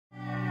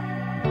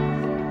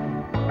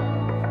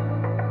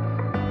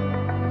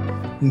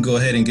can go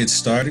ahead and get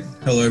started.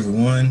 Hello,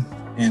 everyone,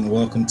 and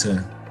welcome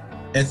to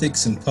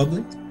Ethics in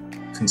Public,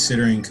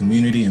 Considering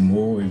Community and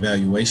Moral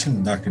Evaluation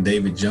with Dr.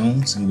 David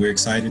Jones, and we're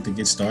excited to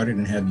get started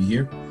and have you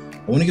here.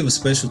 I want to give a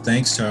special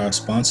thanks to our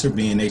sponsor,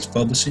 B&H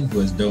Publishing, who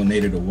has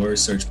donated a Word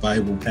Search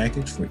Bible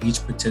package for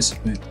each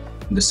participant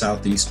in the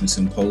Southeastern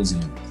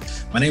Symposium.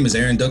 My name is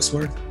Aaron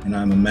Duxworth, and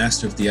I'm a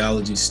Master of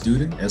Theology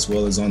student, as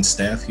well as on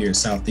staff here at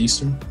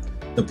Southeastern.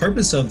 The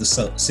purpose of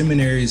the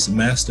seminary's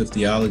Master of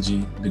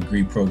Theology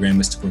degree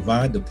program is to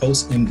provide the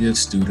post-MDiv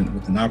student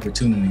with an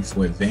opportunity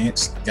for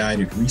advanced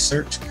guided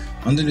research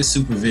under the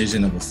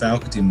supervision of a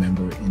faculty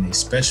member in a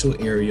special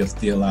area of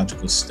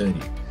theological study.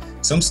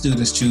 Some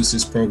students choose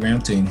this program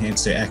to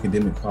enhance their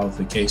academic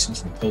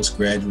qualifications for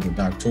postgraduate or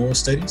doctoral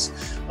studies.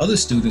 Other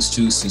students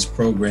choose this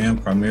program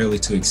primarily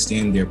to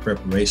extend their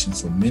preparation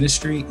for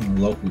ministry in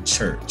a local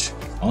church,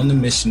 on the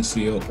mission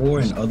field, or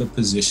in other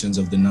positions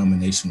of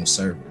denominational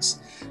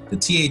service. The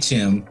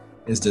THM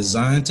is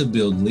designed to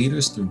build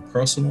leaders through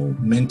personal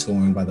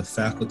mentoring by the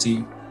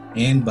faculty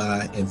and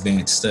by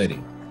advanced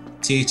study.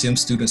 THM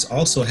students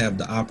also have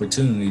the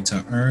opportunity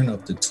to earn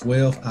up to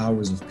 12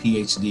 hours of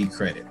PhD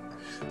credit.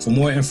 For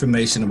more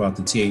information about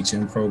the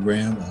THM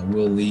program, I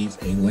will leave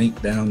a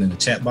link down in the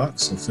chat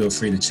box, so feel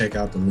free to check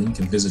out the link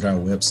and visit our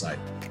website.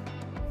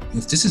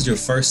 If this is your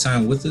first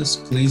time with us,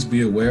 please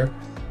be aware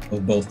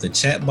of both the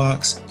chat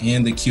box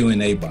and the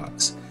Q&A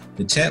box.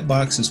 The chat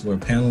box is where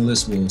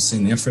panelists will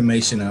send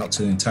information out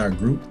to the entire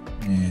group,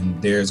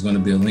 and there's going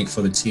to be a link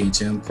for the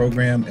THM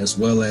program, as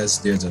well as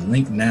there's a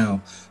link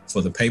now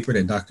for the paper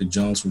that Dr.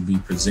 Jones will be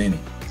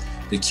presenting.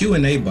 The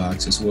Q&A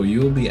box is where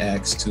you'll be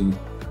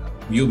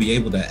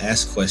able to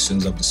ask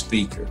questions of the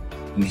speaker.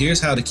 And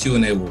here's how the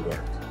Q&A will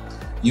work.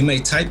 You may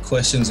type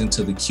questions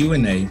into the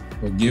Q&A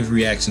or give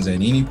reactions at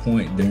any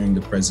point during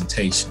the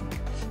presentation.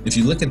 If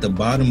you look at the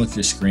bottom of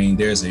your screen,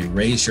 there's a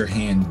raise your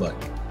hand button.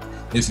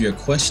 If your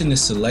question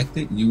is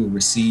selected, you will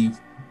receive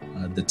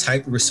the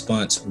typed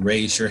response,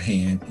 raise your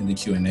hand, in the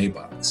Q&A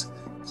box.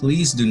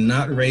 Please do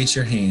not raise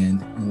your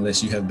hand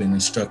unless you have been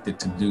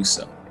instructed to do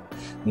so.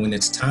 When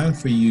it's time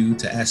for you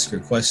to ask your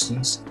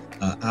questions,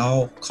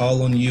 I'll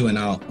call on you and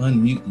I'll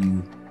unmute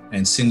you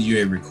and send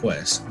you a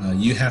request.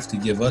 You have to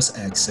give us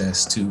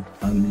access to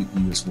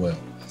unmute you as well.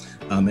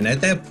 And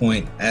at that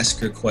point, ask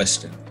your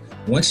question.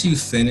 Once you've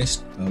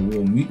finished,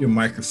 we'll mute your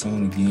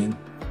microphone again,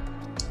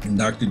 and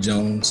Dr.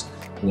 Jones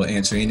will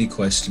answer any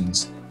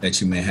questions that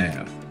you may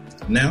have.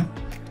 Now,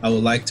 I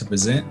would like to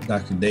present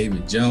Dr.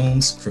 David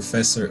Jones,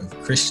 Professor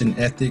of Christian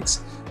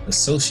Ethics,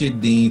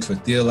 Associate Dean for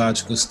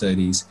Theological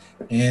Studies,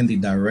 and the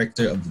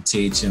Director of the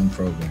THM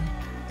program.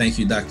 Thank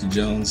you, Dr.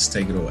 Jones.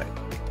 Take it away.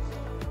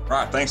 All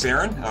right, thanks,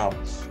 Aaron. I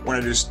want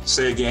to just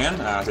say again,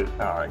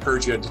 to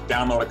encourage you to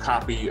download a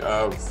copy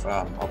of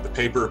the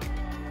paper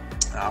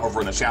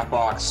over in the chat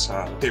box.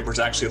 The paper is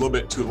actually a little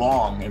bit too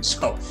long, and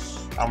so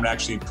I'm going to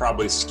actually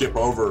probably skip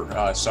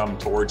over some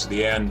towards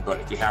the end, but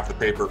if you have the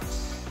paper,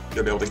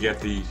 you'll be able to get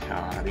the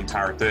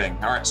entire thing.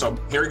 All right, so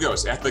here it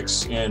goes,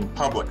 Ethics in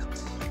Public.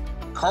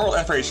 Carl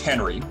F.H.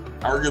 Henry,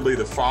 arguably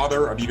the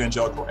father of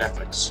evangelical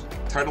ethics,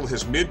 titled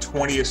his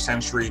mid-20th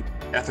century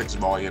ethics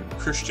volume,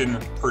 Christian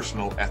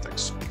Personal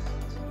Ethics.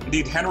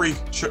 Indeed,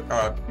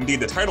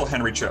 the title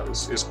Henry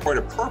chose is quite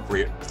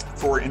appropriate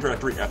for an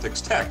introductory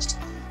ethics text,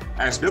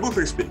 as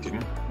biblically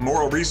speaking,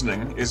 moral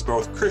reasoning is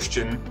both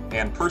Christian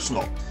and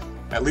personal,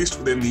 at least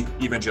within the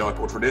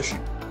evangelical tradition.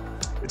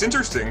 It's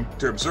interesting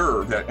to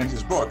observe that in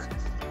his book,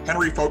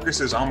 Henry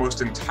focuses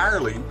almost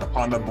entirely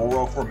upon the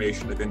moral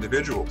formation of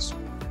individuals,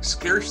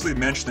 scarcely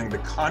mentioning the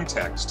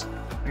context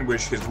in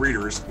which his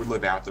readers would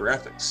live out their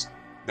ethics,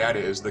 that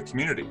is, the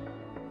community.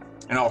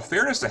 In all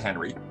fairness to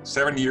Henry,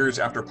 7 years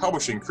after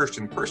publishing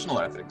Christian Personal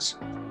Ethics,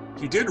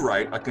 he did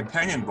write a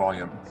companion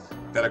volume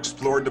that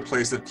explored the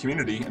place of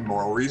community in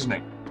moral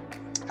reasoning.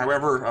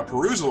 However, a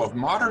perusal of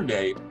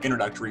modern-day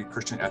introductory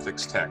Christian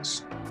ethics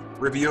texts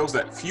reveals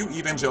that few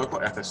evangelical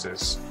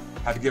ethicists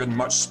have given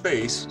much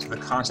space to the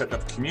concept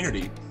of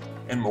community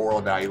in moral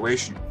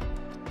evaluation.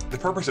 The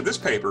purpose of this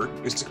paper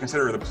is to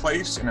consider the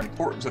place and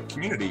importance of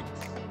community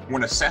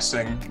when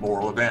assessing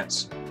moral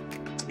events.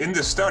 In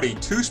this study,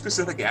 two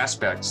specific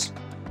aspects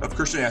of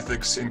Christian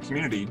ethics in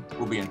community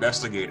will be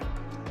investigated.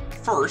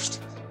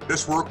 First,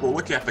 this work will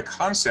look at the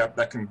concept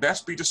that can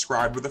best be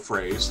described with the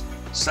phrase,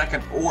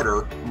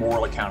 second-order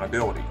moral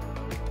accountability.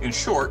 In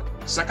short,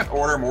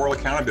 second-order moral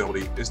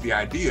accountability is the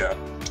idea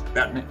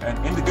that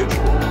an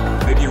individual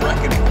may be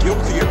reckoned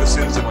guilty of the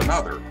sins of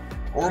another,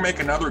 or make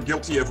another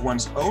guilty of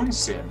one's own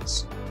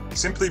sins,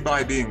 simply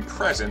by being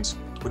present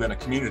within a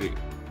community.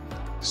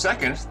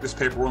 Second, this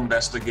paper will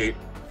investigate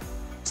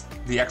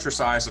the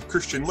exercise of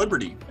Christian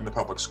liberty in the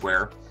public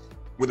square,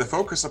 with a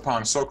focus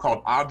upon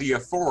so-called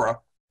adiaphora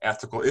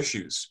ethical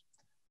issues.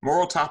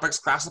 Moral topics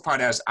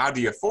classified as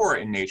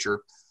adiaphora in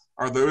nature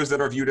are those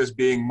that are viewed as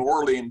being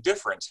morally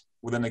indifferent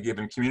within a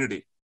given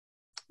community.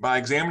 By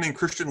examining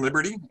Christian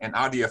liberty and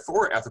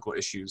adiaphora ethical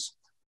issues,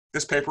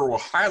 this paper will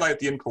highlight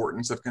the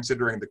importance of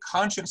considering the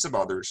conscience of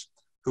others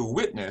who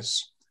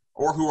witness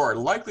or who are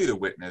likely to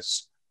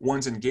witness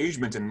one's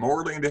engagement in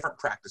morally indifferent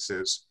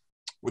practices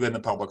within the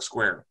public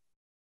square.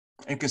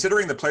 In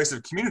considering the place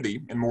of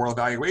community in moral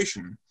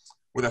evaluation,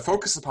 with a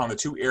focus upon the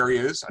two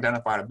areas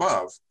identified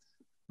above,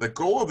 the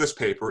goal of this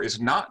paper is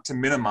not to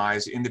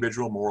minimize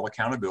individual moral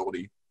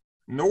accountability,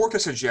 nor to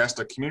suggest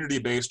a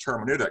community-based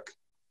hermeneutic,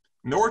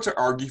 nor to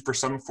argue for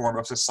some form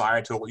of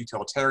societal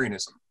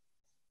utilitarianism.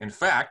 In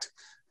fact,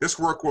 this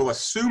work will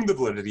assume the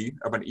validity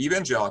of an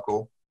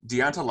evangelical,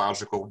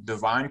 deontological,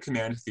 divine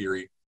command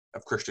theory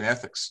of Christian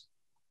ethics.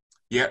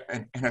 Yet,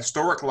 an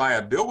historic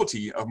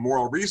liability of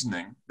moral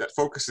reasoning that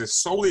focuses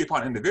solely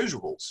upon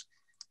individuals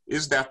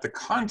is that the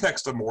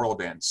context of moral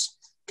events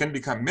can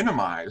become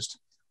minimized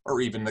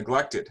or even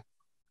neglected.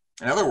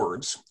 In other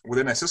words,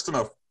 within a system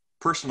of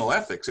personal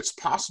ethics, it's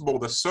possible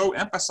to so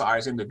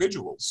emphasize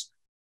individuals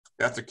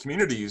that the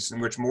communities in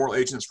which moral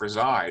agents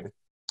reside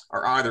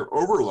are either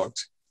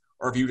overlooked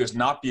or viewed as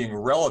not being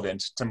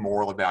relevant to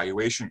moral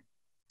evaluation.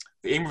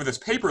 The aim of this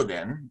paper,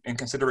 then, in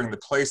considering the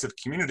place of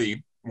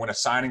community when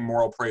assigning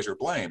moral praise or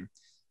blame,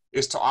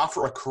 is to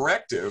offer a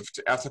corrective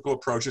to ethical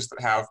approaches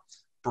that have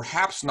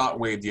perhaps not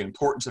weighed the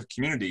importance of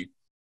community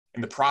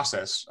in the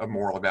process of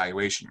moral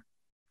evaluation.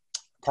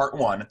 Part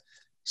 1,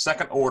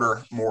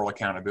 second-order moral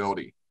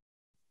accountability.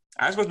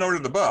 As was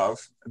noted above,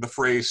 the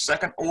phrase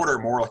second-order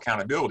moral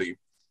accountability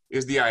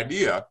is the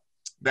idea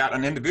that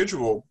an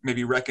individual may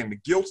be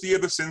reckoned guilty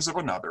of the sins of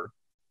another,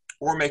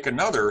 or make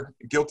another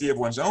guilty of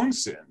one's own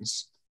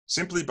sins,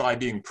 simply by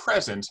being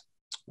present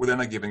within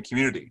a given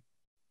community.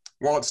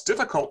 While it's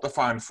difficult to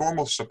find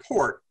formal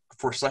support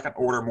for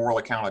second-order moral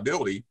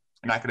accountability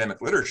in academic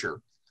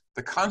literature,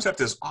 the concept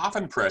is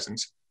often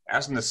present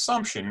as an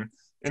assumption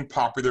in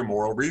popular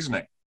moral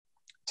reasoning.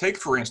 Take,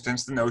 for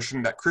instance, the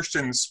notion that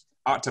Christians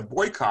ought to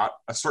boycott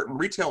a certain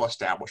retail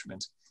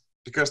establishment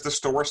because the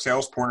store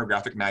sells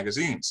pornographic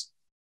magazines.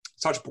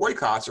 Such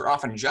boycotts are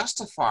often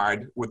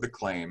justified with the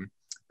claim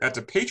that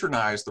to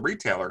patronize the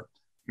retailer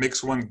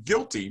makes one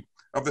guilty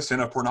of the sin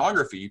of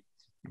pornography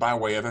by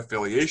way of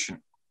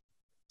affiliation.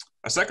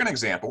 A second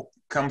example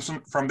comes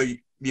from the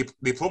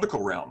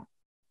political realm,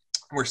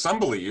 where some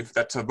believe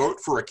that to vote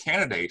for a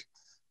candidate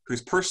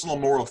whose personal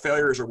moral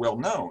failures are well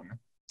known,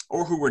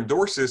 or who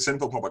endorses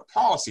sinful public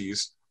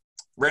policies,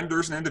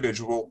 renders an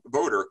individual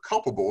voter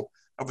culpable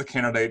of the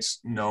candidate's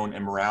known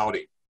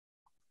immorality.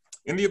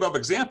 In the above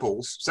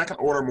examples,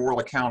 second-order moral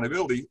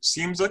accountability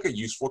seems like a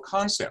useful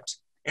concept,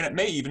 and it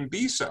may even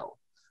be so,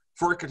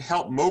 for it could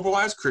help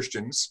mobilize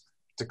Christians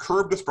to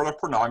curb the spread of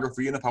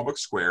pornography in the public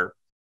square,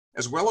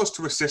 as well as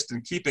to assist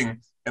in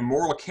keeping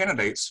immoral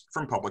candidates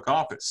from public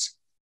office.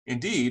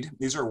 Indeed,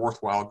 these are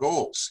worthwhile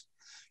goals.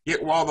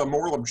 Yet while the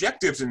moral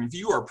objectives in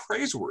view are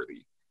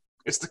praiseworthy,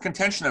 it's the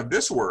contention of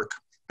this work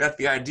that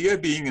the idea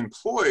being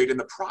employed in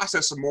the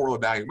process of moral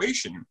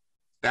evaluation,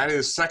 that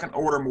is,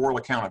 second-order moral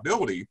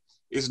accountability,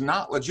 is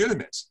not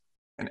legitimate,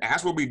 and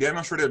as will be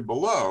demonstrated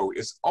below,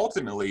 is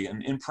ultimately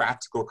an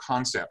impractical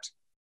concept.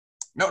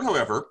 Note,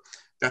 however,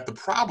 that the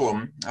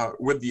problem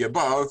with the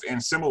above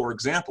and similar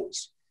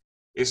examples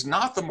is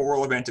not the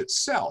moral event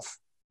itself,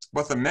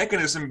 but the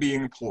mechanism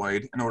being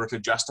employed in order to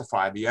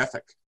justify the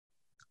ethic.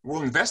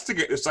 We'll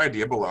investigate this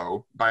idea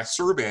below by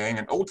surveying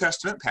an Old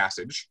Testament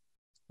passage,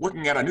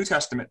 looking at a New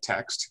Testament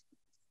text,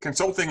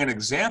 consulting an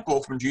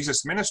example from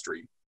Jesus'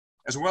 ministry,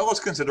 as well as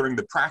considering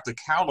the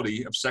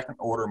practicality of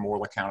second-order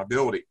moral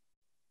accountability.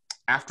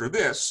 After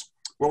this,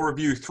 we'll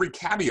review 3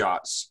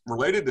 caveats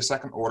related to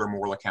second-order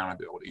moral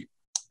accountability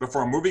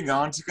before moving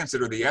on to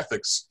consider the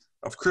ethics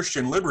of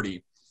Christian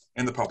liberty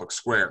in the public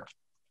square.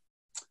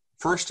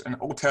 First, an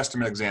Old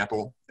Testament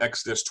example,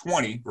 Exodus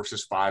 20,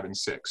 verses 5 and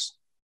 6.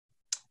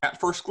 At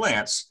first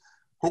glance,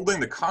 holding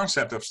the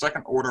concept of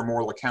second-order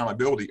moral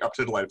accountability up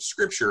to the light of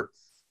Scripture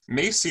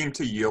may seem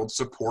to yield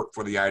support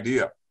for the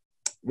idea.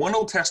 One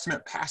Old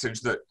Testament passage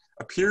that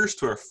appears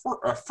to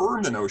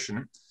affirm the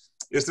notion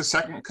is the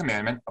second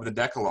commandment of the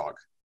Decalogue.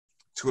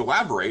 To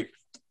elaborate,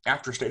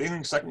 after stating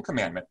the second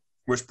commandment,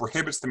 which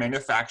prohibits the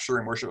manufacture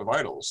and worship of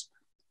idols,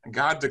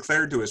 God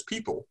declared to his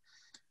people,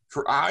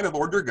 "For I, the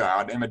Lord your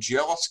God, am a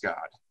jealous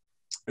God,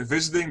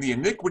 visiting the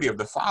iniquity of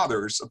the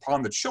fathers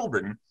upon the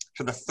children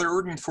to the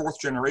 3rd and 4th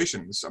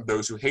generations of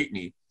those who hate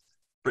me,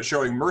 but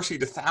showing mercy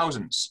to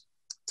thousands,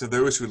 to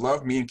those who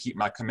love me and keep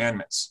my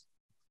commandments."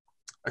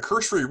 A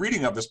cursory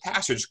reading of this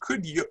passage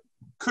could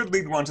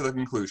lead one to the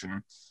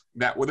conclusion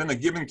that within a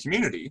given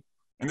community,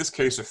 in this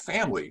case a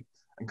family,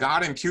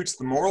 God imputes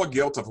the moral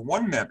guilt of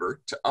one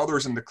member to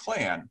others in the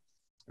clan,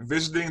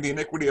 visiting the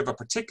iniquity of a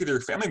particular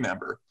family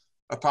member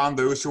upon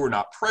those who are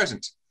not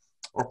present,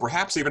 or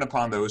perhaps even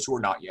upon those who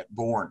are not yet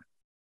born.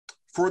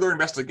 Further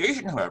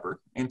investigation, however,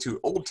 into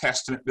Old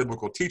Testament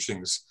biblical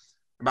teachings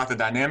about the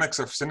dynamics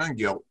of sin and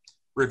guilt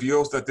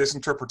reveals that this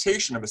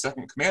interpretation of the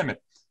second commandment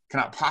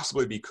cannot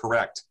possibly be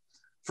correct,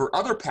 for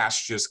other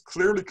passages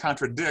clearly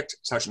contradict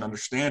such an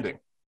understanding.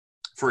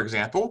 For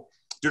example,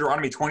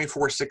 Deuteronomy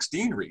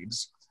 24:16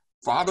 reads,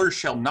 "Fathers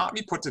shall not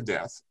be put to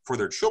death for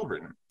their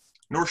children,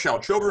 nor shall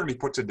children be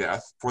put to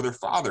death for their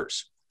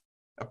fathers.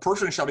 A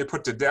person shall be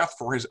put to death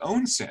for his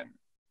own sin."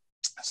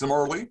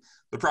 Similarly,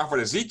 the prophet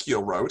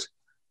Ezekiel wrote,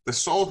 The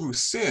soul who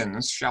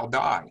sins shall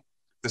die.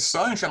 The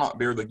son shall not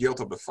bear the guilt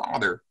of the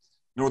father,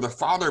 nor the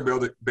father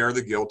bear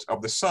the guilt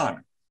of the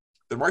son.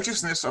 The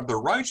righteousness of the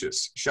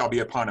righteous shall be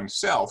upon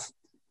himself,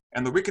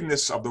 and the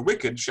wickedness of the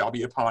wicked shall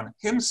be upon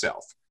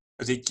himself.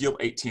 Ezekiel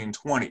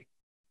 18:20.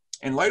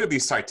 In light of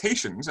these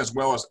citations, as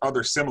well as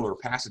other similar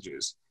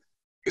passages,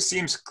 it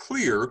seems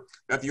clear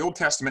that the Old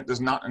Testament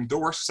does not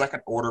endorse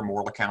second-order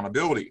moral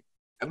accountability,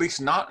 at least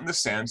not in the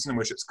sense in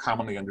which it's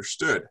commonly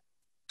understood.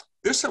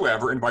 This,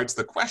 however, invites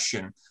the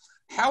question,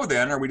 how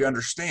then are we to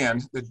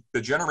understand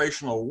the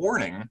generational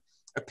warning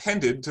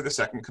appended to the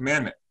second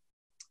commandment?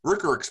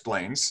 Ricker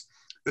explains,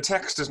 the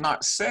text does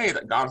not say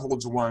that God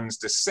holds one's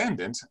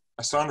descendant,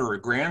 a son or a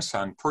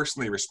grandson,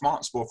 personally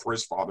responsible for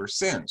his father's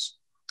sins.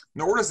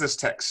 Nor does this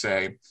text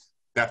say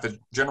that the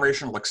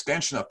generational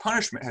extension of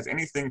punishment has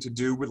anything to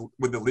do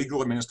with the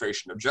legal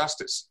administration of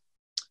justice.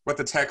 But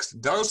the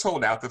text does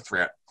hold out the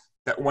threat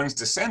that one's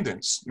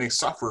descendants may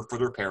suffer for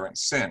their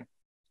parents' sin.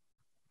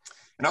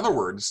 In other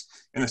words,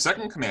 in the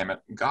second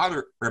commandment, God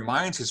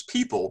reminds his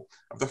people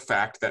of the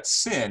fact that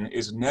sin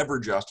is never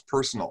just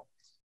personal.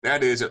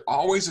 That is, it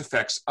always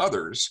affects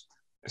others,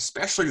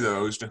 especially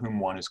those to whom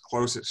one is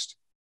closest.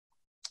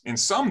 In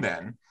sum,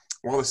 then,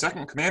 while the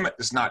second commandment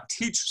does not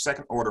teach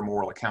second-order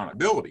moral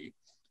accountability,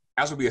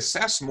 as we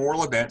assess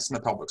moral events in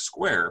the public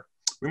square,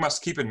 we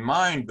must keep in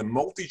mind the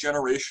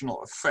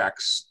multi-generational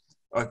effects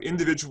of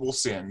individual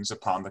sins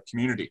upon the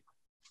community.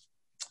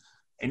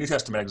 A New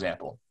Testament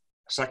example,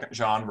 2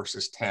 John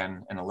verses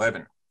 10 and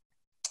 11.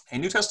 A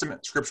New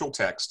Testament scriptural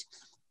text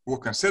we'll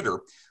consider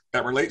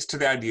that relates to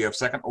the idea of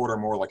second-order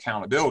moral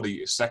accountability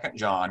is 2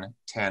 John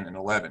 10 and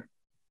 11.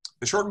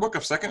 The short book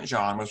of 2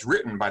 John was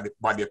written by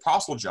the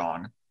Apostle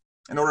John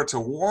in order to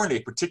warn a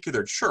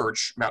particular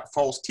church about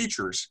false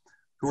teachers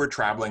who were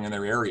traveling in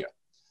their area.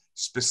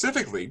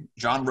 Specifically,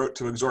 John wrote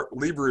to exhort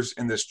believers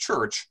in this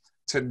church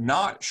to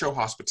not show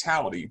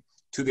hospitality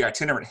to the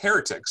itinerant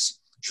heretics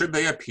should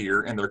they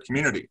appear in their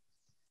community.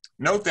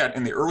 Note that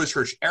in the early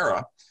church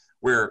era,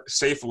 where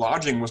safe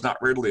lodging was not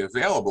readily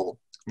available,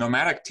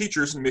 nomadic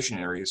teachers and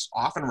missionaries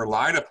often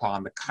relied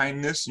upon the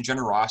kindness and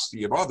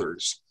generosity of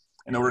others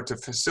in order to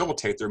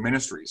facilitate their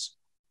ministries.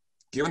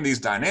 Given these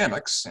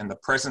dynamics and the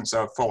presence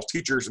of false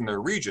teachers in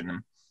their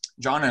region,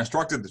 John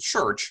instructed the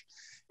church,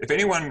 if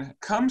anyone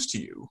comes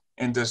to you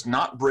and does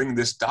not bring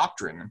this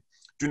doctrine,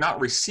 do not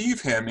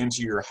receive him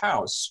into your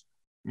house,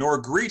 nor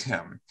greet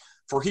him,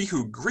 for he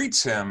who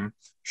greets him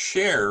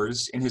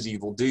shares in his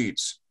evil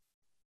deeds.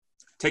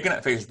 Taken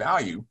at face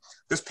value,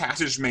 this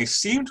passage may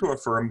seem to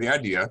affirm the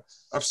idea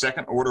of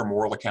second-order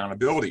moral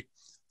accountability,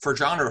 for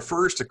John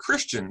refers to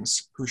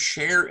Christians who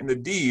share in the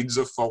deeds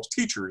of false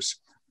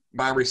teachers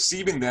by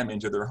receiving them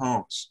into their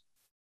homes.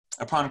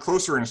 Upon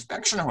closer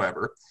inspection,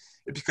 however,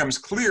 it becomes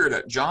clear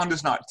that John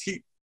does not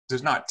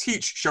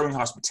teach showing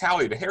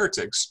hospitality to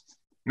heretics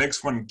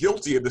makes one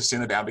guilty of the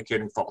sin of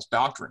advocating false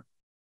doctrine.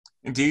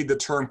 Indeed, the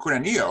term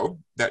koinoneo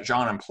that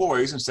John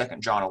employs in 2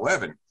 John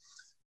 11,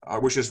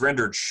 which is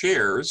rendered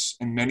shares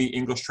in many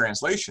English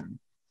translations,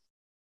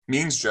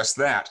 means just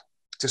that,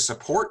 to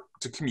support,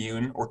 to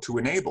commune, or to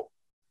enable.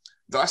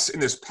 Thus, in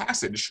this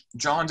passage,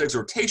 John's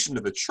exhortation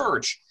to the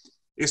church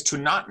is to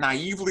not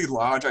naively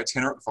lodge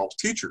itinerant false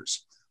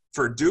teachers,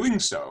 for doing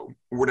so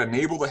would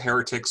enable the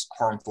heretic's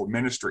harmful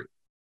ministry.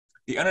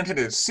 The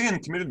unintended sin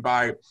committed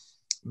by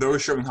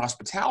those showing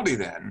hospitality,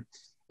 then,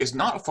 is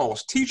not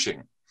false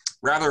teaching.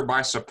 Rather,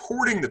 by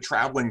supporting the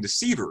traveling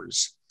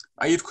deceivers,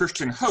 naive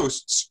Christian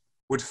hosts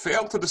would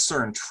fail to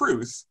discern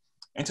truth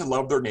and to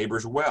love their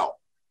neighbors well.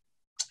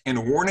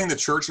 In warning the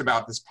church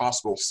about this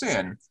possible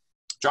sin,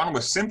 John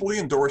was simply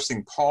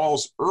endorsing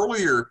Paul's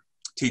earlier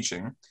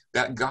teaching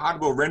that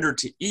God will render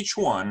to each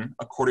one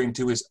according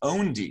to his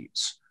own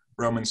deeds,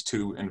 Romans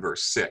 2 and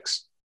verse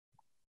 6.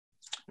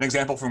 An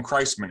example from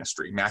Christ's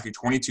ministry, Matthew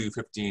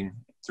 22:15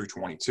 through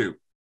 22.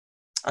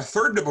 A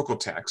third biblical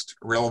text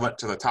relevant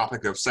to the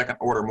topic of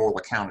second-order moral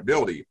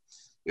accountability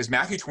is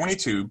Matthew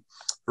 22,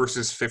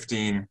 verses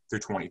 15 through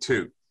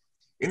 22.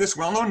 In this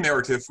well-known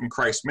narrative from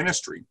Christ's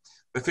ministry,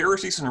 the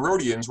Pharisees and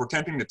Herodians were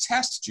attempting to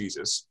test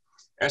Jesus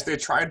as they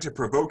tried to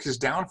provoke his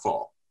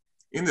downfall.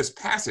 In this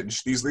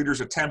passage, these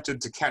leaders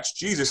attempted to catch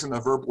Jesus in a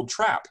verbal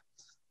trap,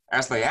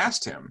 as they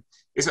asked him,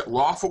 is it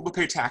lawful to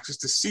pay taxes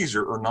to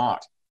Caesar or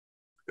not?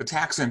 The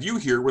tax in view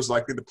here was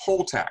likely the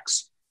poll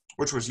tax,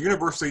 which was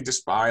universally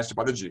despised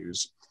by the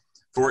Jews,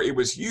 for it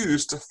was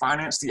used to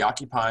finance the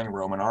occupying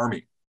Roman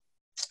army.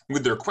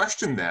 With their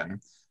question,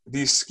 then,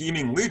 these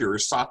scheming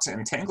leaders sought to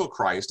entangle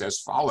Christ as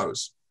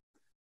follows.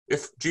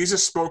 If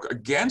Jesus spoke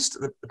against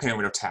the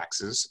payment of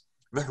taxes,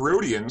 the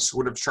Herodians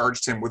would have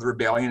charged him with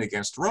rebellion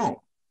against Rome.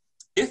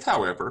 If,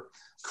 however,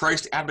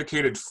 Christ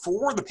advocated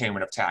for the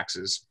payment of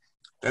taxes,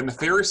 then the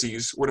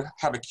Pharisees would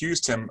have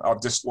accused him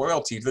of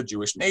disloyalty to the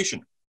Jewish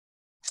nation.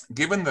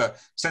 Given the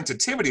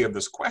sensitivity of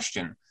this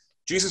question,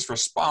 Jesus'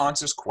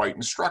 response is quite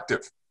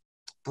instructive.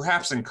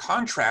 Perhaps in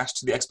contrast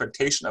to the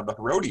expectation of the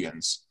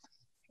Herodians,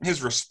 in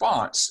his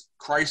response,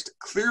 Christ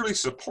clearly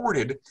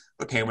supported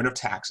the payment of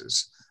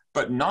taxes,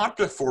 but not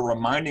before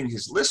reminding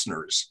his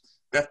listeners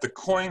that the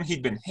coin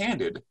he'd been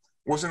handed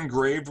was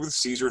engraved with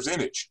Caesar's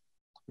image.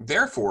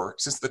 Therefore,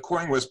 since the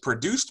coin was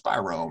produced by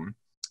Rome,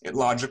 it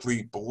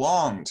logically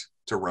belonged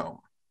to Rome.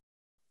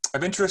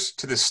 Of interest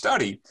to this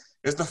study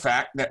is the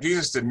fact that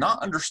Jesus did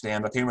not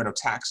understand the payment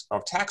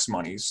of tax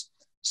monies,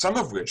 some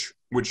of which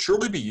would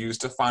surely be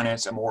used to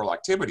finance immoral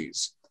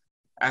activities,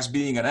 as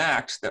being an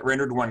act that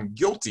rendered one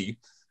guilty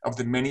of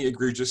the many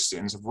egregious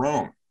sins of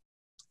Rome.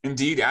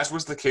 Indeed, as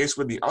was the case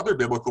with the other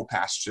biblical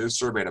passages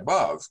surveyed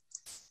above,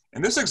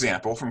 in this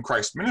example from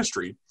Christ's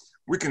ministry,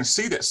 we can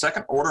see that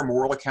second-order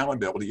moral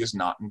accountability is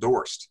not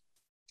endorsed.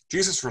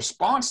 Jesus'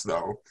 response,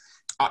 though,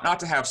 ought not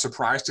to have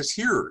surprised his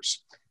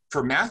hearers,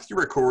 for Matthew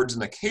records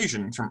an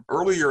occasion from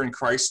earlier in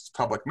Christ's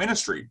public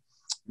ministry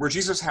where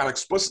Jesus had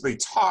explicitly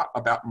taught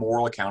about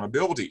moral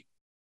accountability.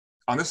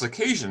 On this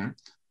occasion,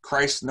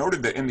 Christ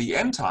noted that in the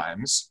end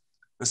times,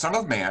 the Son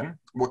of Man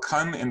will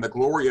come in the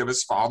glory of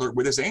his Father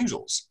with his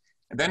angels,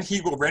 and then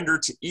he will render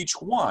to each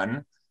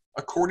one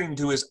according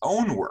to his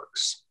own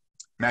works.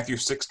 Matthew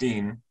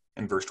 16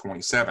 and verse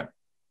 27.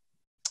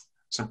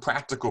 Some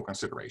practical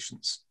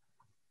considerations.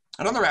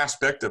 Another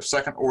aspect of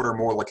second-order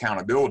moral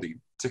accountability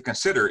to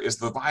consider is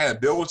the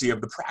viability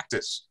of the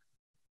practice.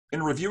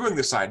 In reviewing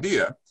this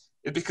idea,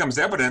 it becomes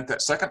evident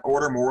that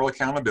second-order moral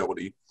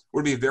accountability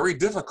would be very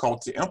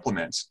difficult to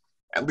implement,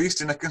 at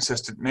least in a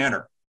consistent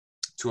manner.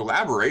 To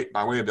elaborate,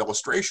 by way of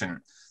illustration,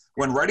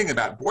 when writing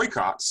about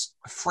boycotts,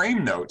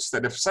 Frame notes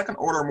that if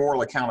second-order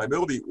moral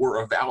accountability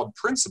were a valid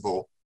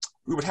principle,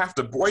 we would have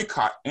to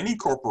boycott any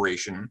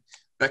corporation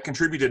that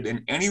contributed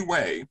in any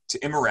way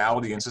to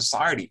immorality in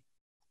society.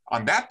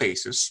 On that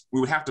basis,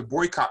 we would have to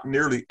boycott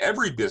nearly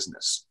every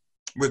business,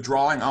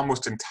 withdrawing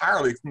almost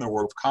entirely from the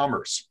world of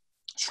commerce.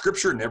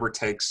 Scripture never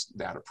takes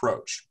that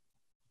approach.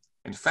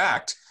 In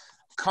fact,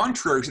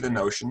 contrary to the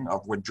notion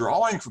of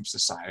withdrawing from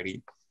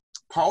society,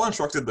 Paul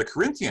instructed the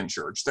Corinthian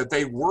church that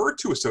they were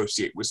to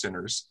associate with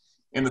sinners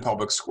in the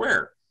public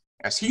square.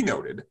 As he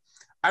noted,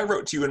 I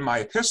wrote to you in my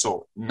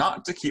epistle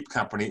not to keep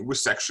company with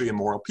sexually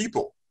immoral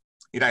people.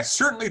 Yet I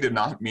certainly did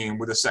not mean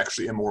with the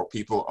sexually immoral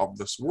people of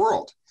this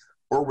world,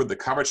 or with the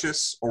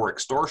covetous, or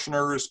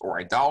extortioners, or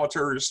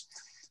idolaters.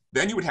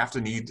 Then you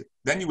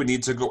would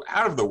need to go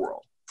out of the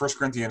world. 1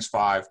 Corinthians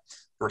 5,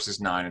 verses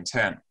 9 and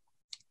 10.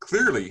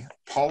 Clearly,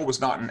 Paul was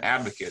not an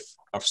advocate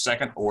of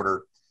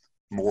second-order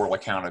moral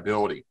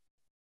accountability.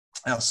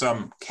 Now,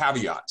 some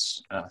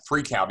caveats,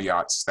 3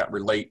 caveats that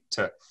relate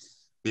to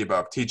the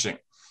above teaching.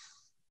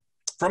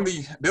 From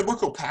the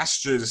biblical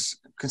passages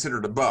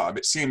considered above,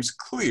 it seems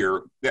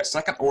clear that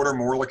second-order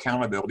moral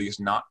accountability is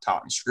not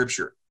taught in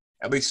Scripture,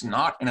 at least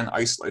not in an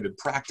isolated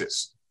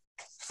practice.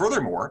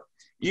 Furthermore,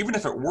 even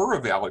if it were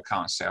a valid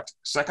concept,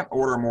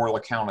 second-order moral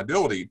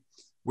accountability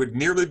would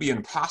nearly be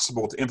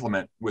impossible to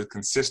implement with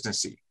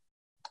consistency.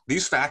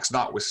 These facts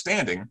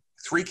notwithstanding,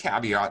 3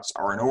 caveats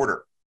are in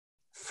order.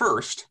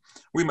 First,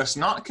 we must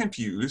not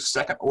confuse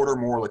second-order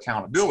moral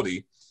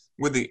accountability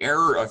with the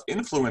error of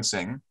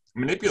influencing,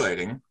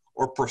 manipulating,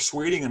 or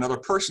persuading another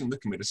person to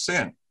commit a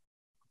sin.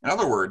 In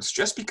other words,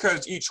 just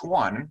because each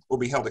one will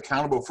be held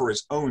accountable for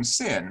his own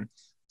sin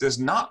does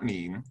not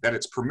mean that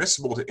it's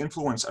permissible to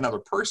influence another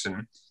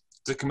person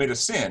to commit a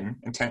sin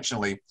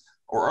intentionally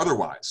or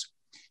otherwise.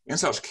 In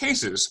such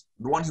cases,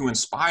 the one who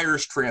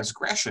inspires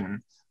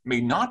transgression may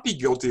not be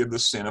guilty of the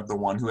sin of the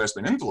one who has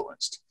been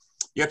influenced,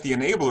 yet the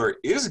enabler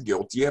is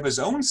guilty of his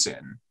own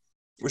sin,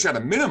 which at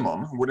a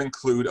minimum would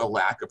include a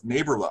lack of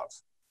neighbor love.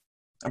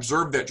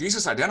 Observe that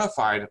Jesus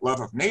identified love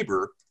of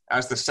neighbor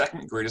as the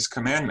second greatest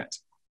commandment.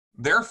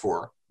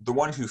 Therefore, the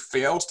one who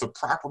fails to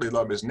properly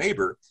love his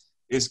neighbor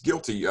is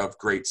guilty of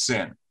great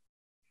sin.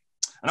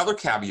 Another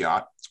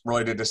caveat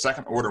related to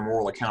second-order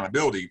moral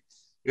accountability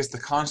is the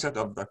concept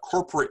of the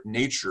corporate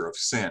nature of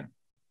sin.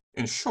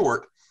 In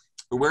short,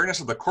 awareness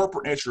of the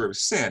corporate nature of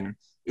sin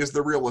is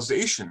the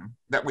realization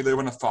that we live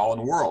in a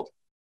fallen world.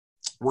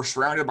 We're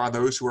surrounded by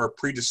those who are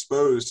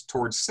predisposed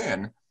towards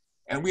sin,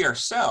 and we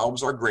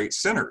ourselves are great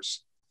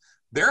sinners.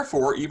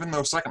 Therefore, even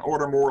though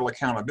second-order moral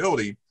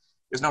accountability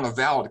is not a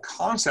valid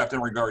concept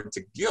in regard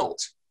to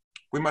guilt,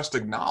 we must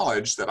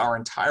acknowledge that our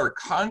entire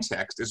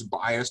context is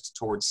biased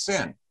towards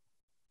sin.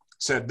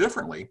 Said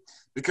differently,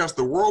 because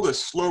the world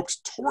is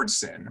sloped towards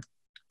sin,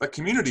 the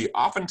community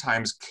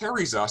oftentimes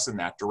carries us in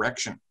that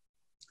direction.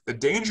 The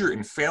danger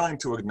in failing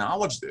to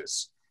acknowledge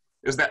this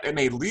is that it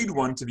may lead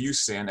one to view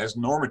sin as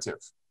normative.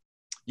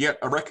 Yet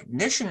a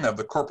recognition of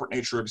the corporate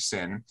nature of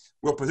sin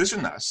will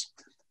position us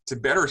to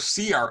better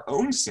see our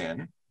own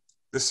sin,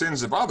 the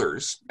sins of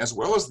others, as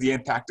well as the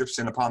impact of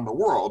sin upon the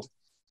world,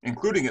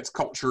 including its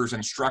cultures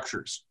and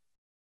structures.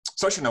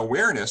 Such an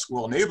awareness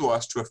will enable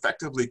us to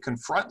effectively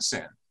confront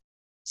sin,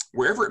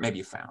 wherever it may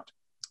be found.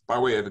 By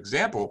way of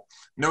example,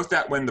 note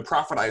that when the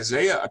prophet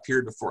Isaiah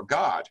appeared before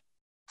God,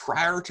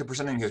 prior to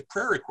presenting his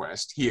prayer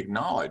request, he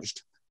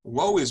acknowledged,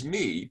 "Woe is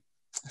me,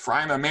 for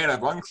I am a man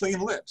of unclean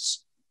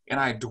lips, and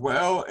I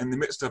dwell in the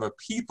midst of a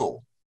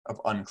people of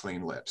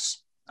unclean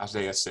lips."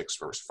 Isaiah 6,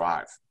 verse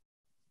 5.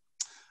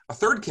 A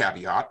third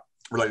caveat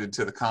related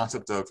to the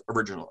concept of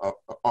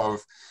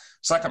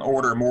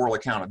second-order moral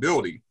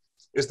accountability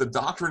is the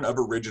doctrine of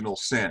original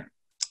sin,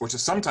 which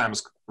is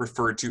sometimes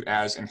referred to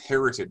as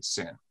inherited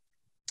sin.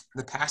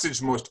 The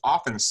passage most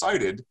often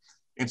cited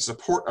in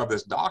support of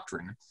this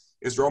doctrine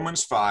is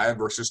Romans 5,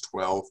 verses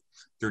 12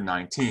 through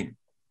 19.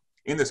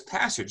 In this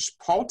passage,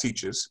 Paul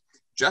teaches,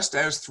 just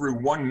as through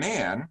one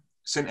man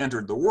sin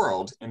entered the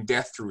world, and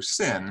death through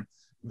sin,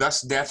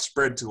 thus death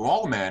spread to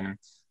all men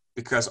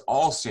because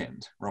all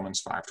sinned,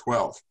 Romans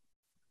 5:12.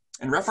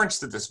 In reference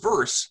to this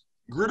verse,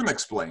 Grudem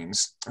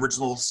explains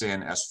original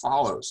sin as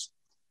follows.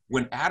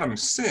 When Adam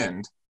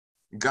sinned,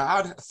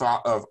 God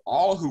thought of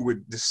all who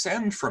would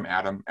descend from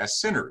Adam as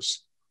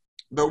sinners.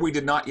 Though we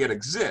did not yet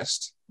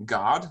exist,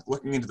 God,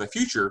 looking into the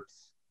future,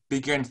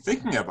 began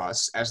thinking of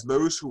us as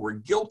those who were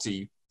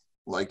guilty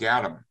like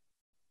Adam.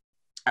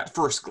 At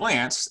first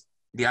glance,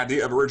 the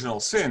idea of original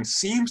sin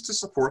seems to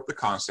support the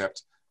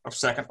concept of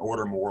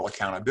second-order moral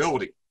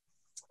accountability.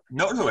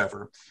 Note,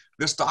 however,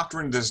 this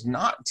doctrine does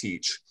not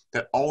teach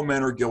that all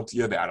men are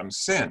guilty of Adam's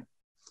sin.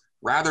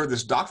 Rather,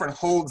 this doctrine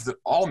holds that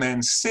all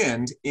men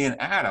sinned in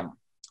Adam,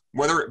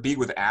 whether it be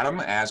with Adam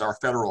as our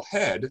federal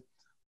head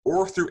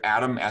or through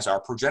Adam as our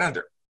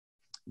progenitor.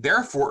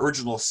 Therefore,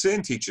 original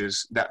sin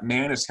teaches that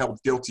man is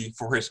held guilty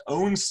for his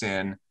own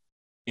sin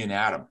in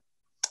Adam.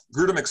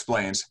 Grudem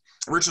explains,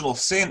 original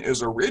sin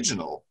is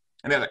original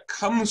and that it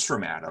comes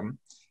from Adam,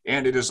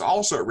 and it is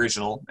also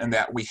original in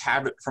that we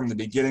have it from the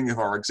beginning of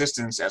our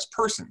existence as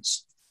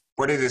persons,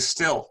 but it is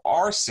still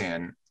our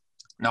sin,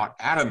 not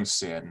Adam's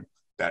sin,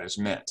 that is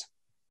meant.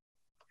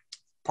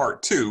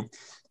 Part 2,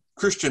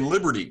 Christian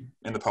liberty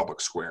in the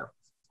public square.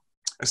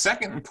 A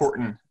second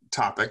important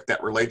topic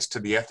that relates to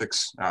the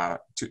ethics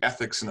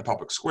in the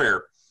public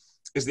square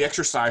is the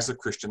exercise of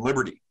Christian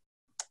liberty.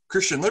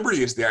 Christian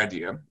liberty is the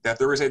idea that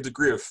there is a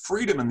degree of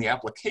freedom in the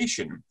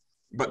application,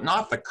 but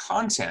not the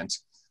content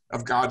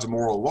of God's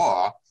moral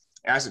law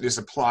as it is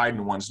applied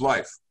in one's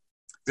life.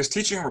 This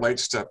teaching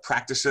relates to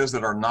practices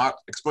that are not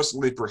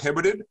explicitly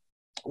prohibited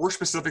or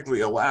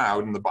specifically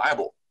allowed in the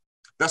Bible.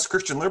 Thus,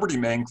 Christian liberty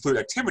may include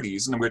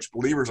activities in which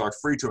believers are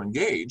free to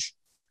engage,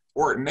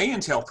 or it may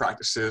entail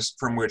practices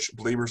from which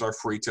believers are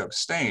free to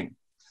abstain.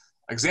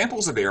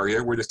 Examples of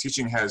area where this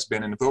teaching has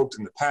been invoked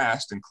in the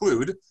past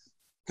include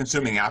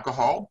consuming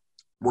alcohol,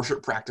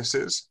 worship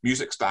practices,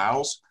 music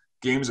styles,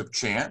 games of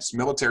chance,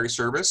 military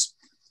service,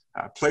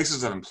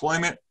 places of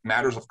employment,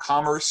 matters of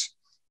commerce,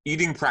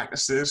 eating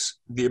practices,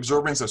 the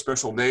observance of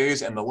special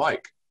days, and the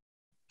like.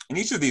 In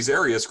each of these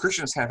areas,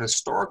 Christians have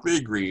historically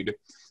agreed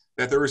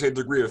that there is a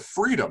degree of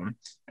freedom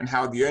in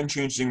how the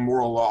unchanging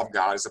moral law of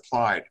God is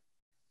applied.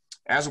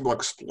 As we'll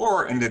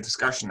explore in the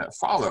discussion that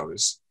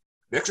follows,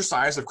 the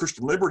exercise of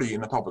Christian liberty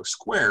in the public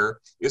square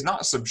is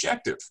not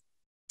subjective.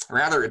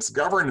 Rather, it's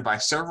governed by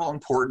several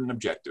important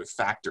objective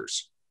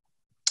factors.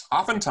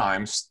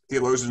 Oftentimes,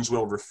 theologians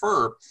will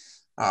refer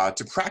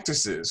to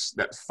practices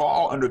that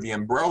fall under the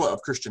umbrella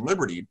of Christian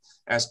liberty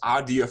as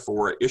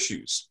adiaphora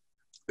issues.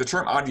 The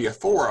term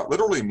adiaphora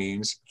literally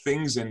means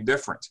things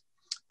indifferent.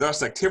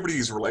 Thus,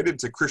 activities related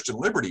to Christian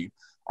liberty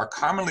are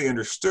commonly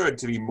understood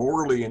to be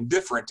morally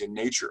indifferent in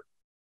nature.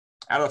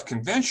 Out of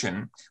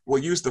convention,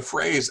 we'll use the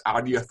phrase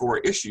adiaphora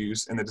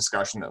issues in the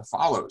discussion that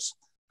follows.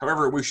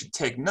 However, we should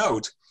take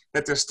note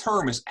that this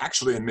term is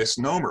actually a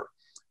misnomer,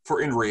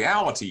 for in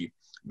reality,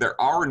 there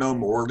are no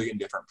morally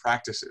indifferent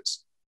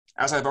practices.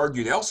 As I've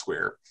argued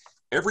elsewhere,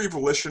 every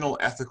volitional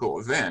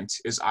ethical event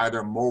is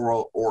either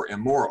moral or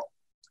immoral.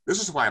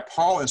 This is why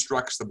Paul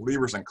instructs the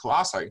believers in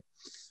Colossae,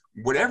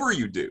 whatever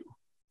you do,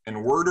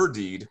 in word or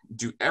deed,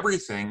 do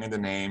everything in the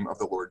name of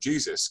the Lord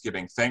Jesus,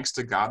 giving thanks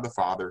to God the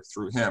Father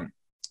through him.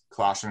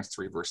 Colossians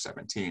 3, verse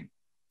 17.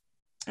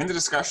 In the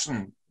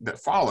discussion that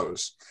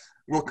follows,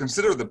 we'll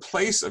consider the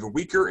place of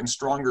weaker and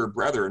stronger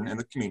brethren in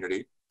the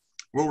community.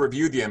 We'll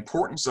review the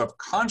importance of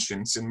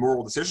conscience in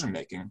moral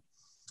decision-making,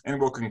 and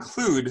we'll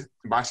conclude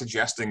by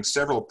suggesting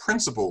several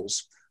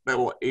principles that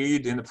will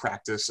aid in the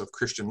practice of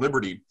Christian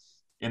liberty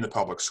in the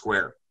public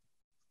square.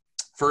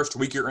 First,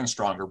 weaker and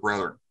stronger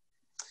brethren.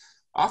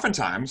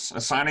 Oftentimes,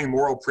 assigning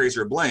moral praise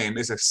or blame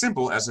is as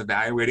simple as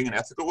evaluating an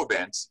ethical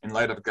event in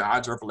light of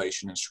God's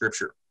revelation in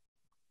Scripture.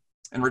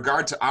 In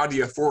regard to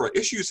adiaphora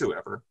issues,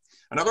 however,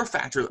 another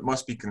factor that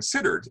must be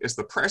considered is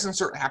the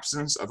presence or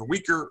absence of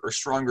weaker or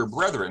stronger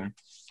brethren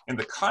in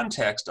the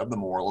context of the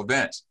moral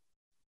event.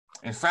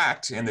 In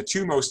fact, in the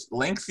two most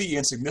lengthy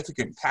and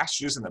significant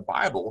passages in the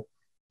Bible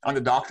on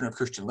the doctrine of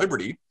Christian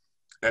liberty,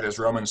 that is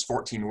Romans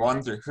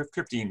 14:1 through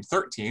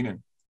 15:13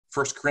 and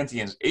 1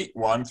 Corinthians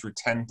 8:1 through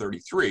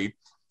 10:33,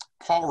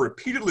 Paul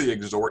repeatedly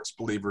exhorts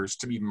believers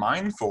to be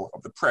mindful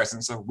of the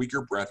presence of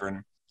weaker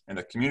brethren in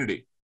the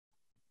community.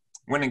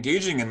 When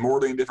engaging in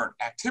morally indifferent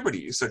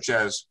activities,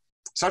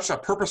 such a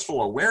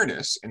purposeful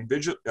awareness and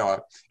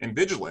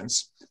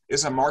vigilance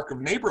is a mark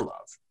of neighbor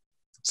love.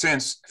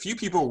 Since few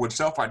people would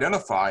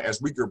self-identify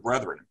as weaker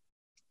brethren,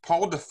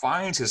 Paul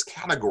defines his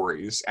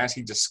categories as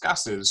he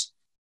discusses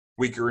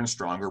weaker and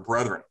stronger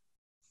brethren.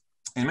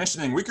 In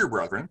mentioning weaker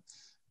brethren,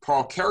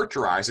 Paul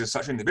characterizes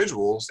such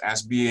individuals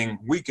as being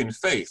weak in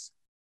faith,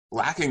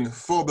 lacking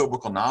full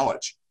biblical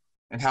knowledge,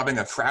 and having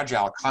a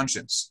fragile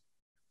conscience.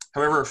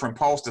 However, from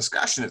Paul's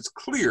discussion, it's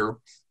clear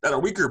that a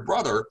weaker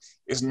brother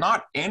is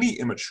not any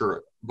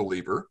immature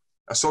believer,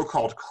 a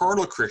so-called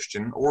carnal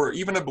Christian, or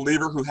even a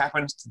believer who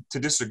happens to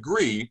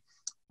disagree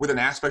with an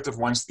aspect of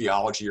one's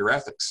theology or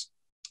ethics.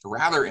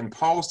 Rather, in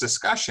Paul's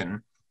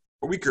discussion,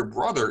 a weaker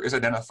brother is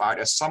identified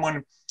as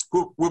someone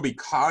who will be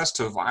caused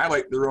to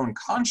violate their own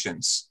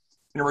conscience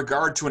in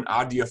regard to an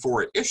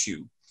adiaphora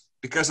issue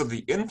because of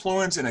the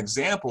influence and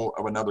example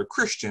of another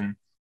Christian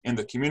in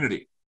the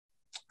community.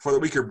 For the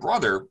weaker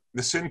brother,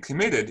 the sin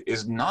committed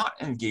is not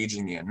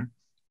engaging in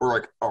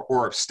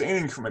or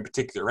abstaining from a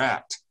particular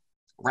act.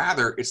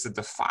 Rather, it's the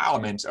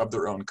defilement of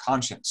their own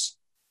conscience.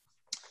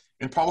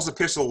 In Paul's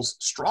epistles,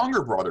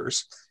 stronger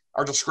brothers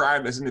are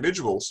described as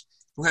individuals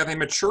who have a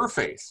mature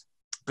faith,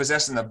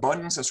 possess an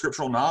abundance of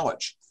scriptural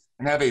knowledge,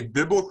 and have a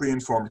biblically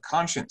informed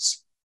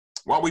conscience.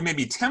 While we may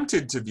be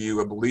tempted to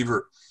view a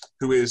believer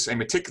who is a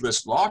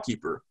meticulous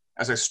lawkeeper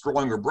as a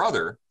stronger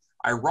brother,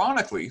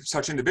 ironically,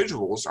 such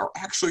individuals are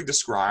actually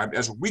described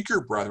as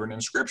weaker brethren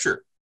in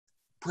Scripture.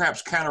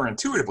 Perhaps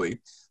counterintuitively,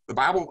 the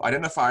Bible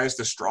identifies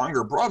the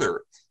stronger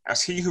brother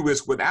as he who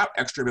is without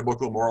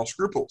extra-biblical moral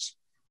scruples.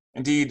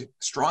 Indeed,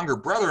 stronger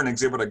brethren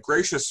exhibit a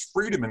gracious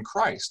freedom in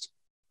Christ,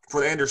 for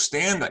they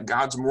understand that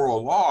God's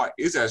moral law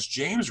is, as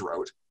James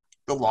wrote,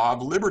 the law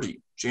of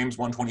liberty, James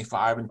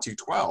 1:25 and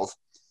 2:12,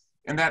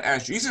 and that,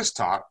 as Jesus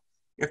taught,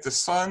 if the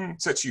Son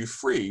sets you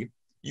free,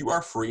 you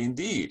are free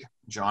indeed,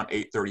 John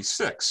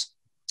 8:36.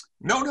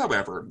 Note,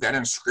 however, that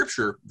in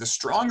Scripture, the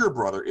stronger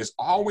brother is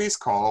always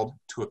called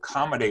to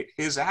accommodate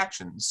his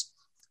actions,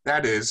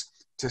 that is,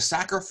 to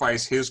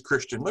sacrifice his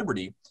Christian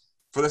liberty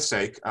for the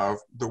sake of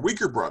the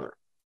weaker brother.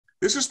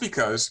 This is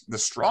because the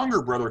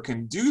stronger brother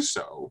can do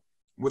so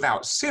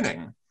without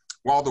sinning,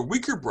 while the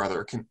weaker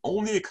brother can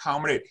only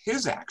accommodate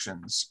his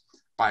actions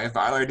by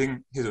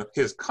violating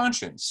his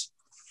conscience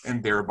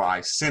and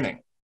thereby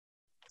sinning.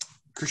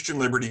 Christian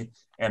liberty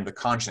and the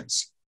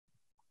conscience.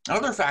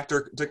 Another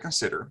factor to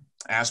consider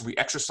as we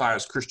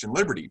exercise Christian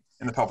liberty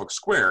in the public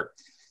square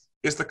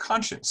is the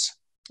conscience.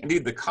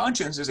 Indeed, the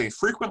conscience is a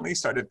frequently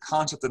cited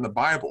concept in the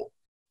Bible,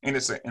 and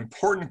it's an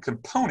important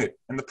component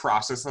in the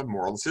process of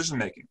moral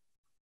decision-making.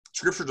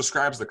 Scripture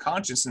describes the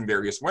conscience in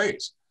various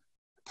ways.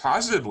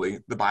 Positively,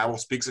 the Bible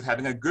speaks of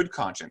having a good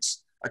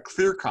conscience, a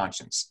clear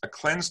conscience, a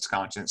cleansed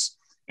conscience,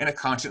 and a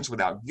conscience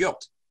without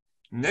guilt.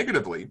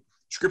 Negatively,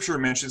 Scripture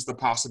mentions the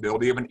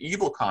possibility of an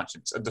evil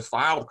conscience, a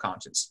defiled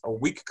conscience, a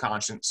weak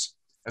conscience,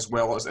 as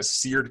well as a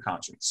seared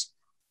conscience.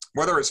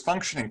 Whether it's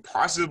functioning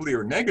positively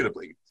or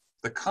negatively,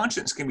 the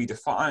conscience can be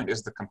defined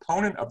as the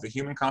component of the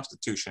human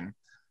constitution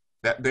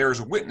that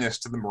bears witness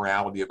to the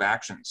morality of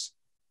actions.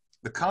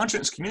 The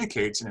conscience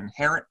communicates an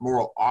inherent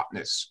moral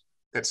oughtness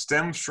that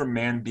stems from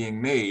man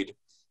being made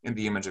in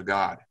the image of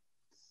God.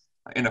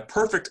 In a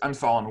perfect,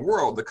 unfallen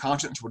world, the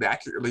conscience would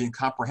accurately and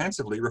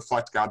comprehensively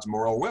reflect God's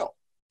moral will.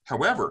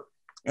 However,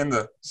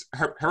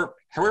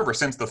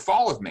 since the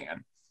fall of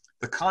man,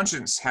 the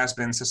conscience has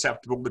been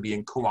susceptible to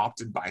being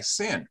co-opted by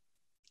sin.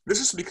 This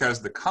is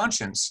because the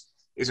conscience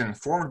is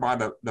informed by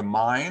the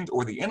mind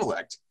or the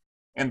intellect,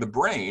 and the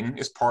brain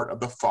is part of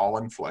the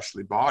fallen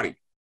fleshly body.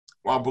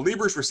 While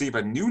believers receive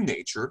a new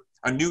nature,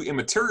 a new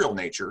immaterial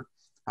nature,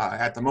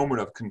 at the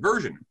moment of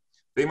conversion,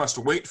 they must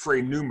wait for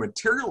a new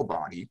material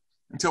body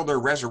until their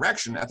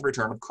resurrection at the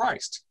return of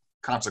Christ.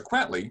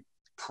 Consequently,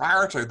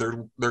 prior to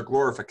their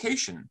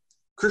glorification,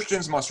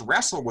 Christians must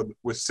wrestle with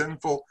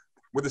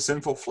the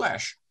sinful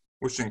flesh,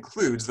 which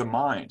includes the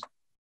mind.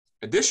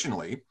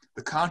 Additionally,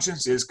 the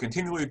conscience is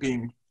continually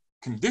being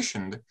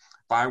conditioned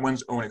by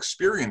one's own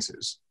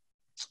experiences,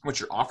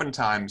 which are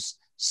oftentimes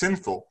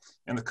sinful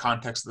in the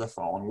context of the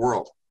fallen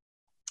world.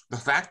 The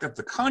fact that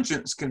the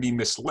conscience can be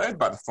misled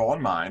by the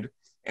fallen mind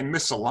and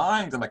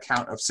misaligned on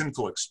account of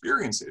sinful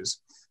experiences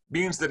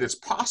means that it's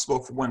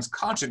possible for one's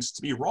conscience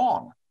to be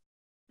wrong.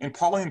 In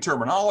Pauline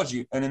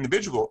terminology, an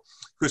individual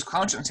whose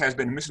conscience has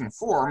been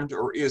misinformed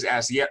or is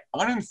as yet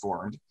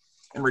uninformed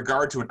in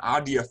regard to an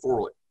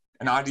adiaphora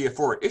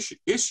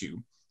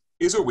issue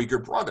is a weaker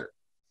brother.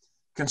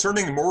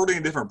 Concerning morally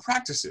indifferent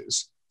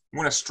practices,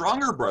 when a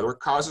stronger brother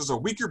causes a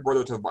weaker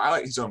brother to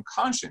violate his own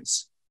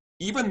conscience,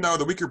 even though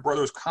the weaker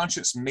brother's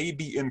conscience may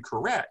be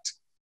incorrect,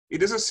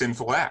 it is a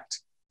sinful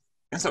act.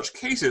 In such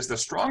cases, the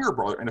stronger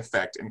brother, in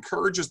effect,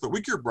 encourages the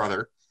weaker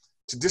brother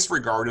to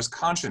disregard his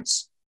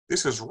conscience.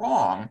 This is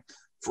wrong,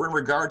 for in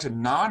regard to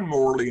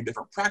non-morally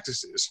indifferent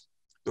practices,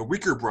 the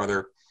weaker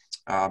brother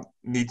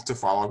needs to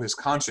follow his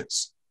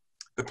conscience.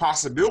 The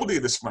possibility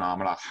of this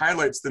phenomena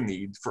highlights the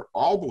need for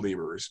all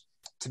believers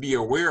to be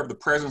aware of the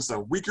presence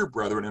of weaker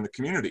brethren in the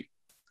community.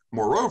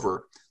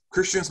 Moreover,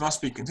 Christians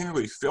must be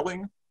continually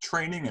filling,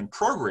 training, and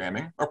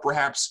programming, or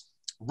perhaps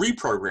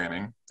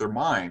reprogramming their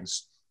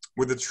minds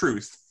with the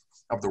truth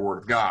of the Word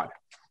of God.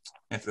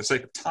 And for the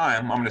sake of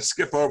time, I'm going to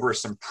skip over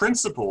some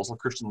principles of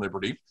Christian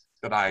liberty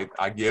that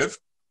I give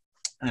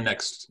in the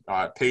next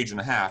page and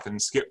a half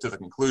and skip to the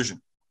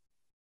conclusion.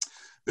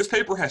 This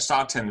paper has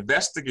sought to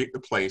investigate the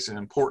place and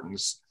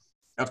importance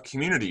of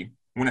community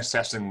when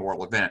assessing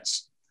moral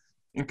events.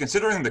 In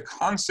considering the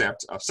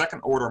concept of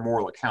second-order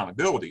moral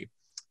accountability,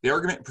 The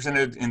argument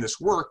presented in this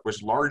work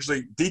was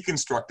largely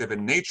deconstructive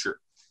in nature,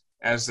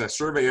 as the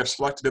survey of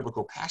selected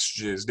biblical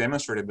passages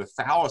demonstrated the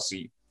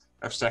fallacy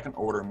of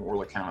second-order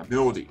moral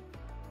accountability.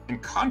 In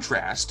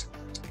contrast,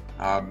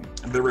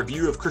 the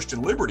review of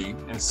Christian liberty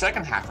in the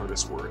second half of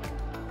this work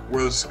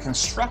was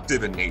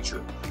constructive in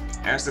nature,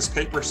 as this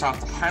paper sought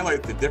to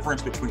highlight the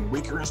difference between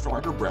weaker and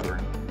stronger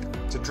brethren,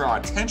 to draw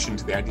attention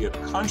to the idea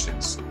of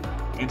conscience,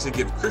 and to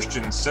give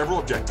Christians several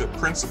objective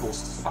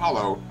principles to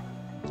follow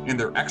in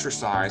their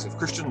exercise of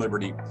Christian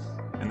liberty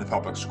in the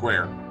public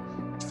square.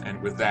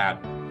 And with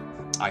that,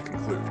 I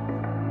conclude.